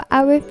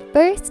our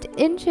first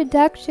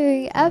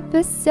introductory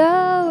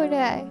episode.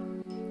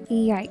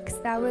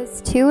 Yikes, that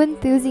was too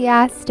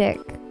enthusiastic.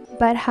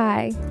 But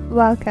hi,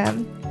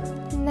 welcome.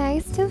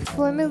 Nice to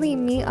formally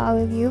meet all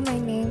of you. My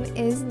name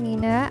is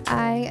Nina.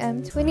 I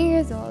am 20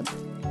 years old.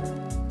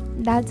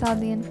 That's all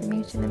the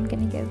information I'm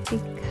going to give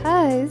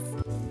because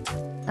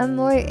a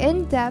more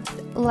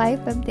in-depth life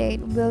update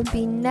will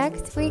be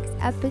next week's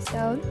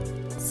episode.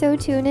 So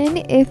tune in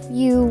if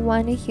you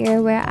want to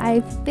hear where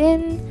I've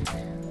been,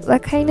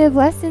 what kind of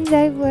lessons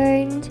I've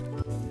learned,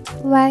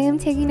 why I'm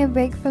taking a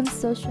break from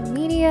social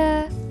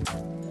media,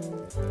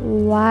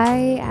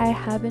 why I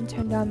haven't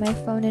turned on my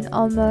phone in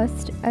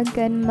almost a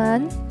good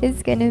month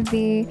is going to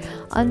be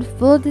on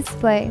full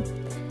display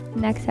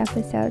next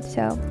episode.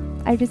 So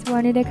I just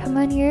wanted to come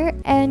on here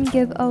and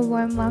give a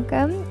warm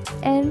welcome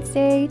and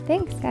say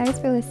thanks guys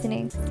for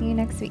listening. See you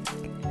next week.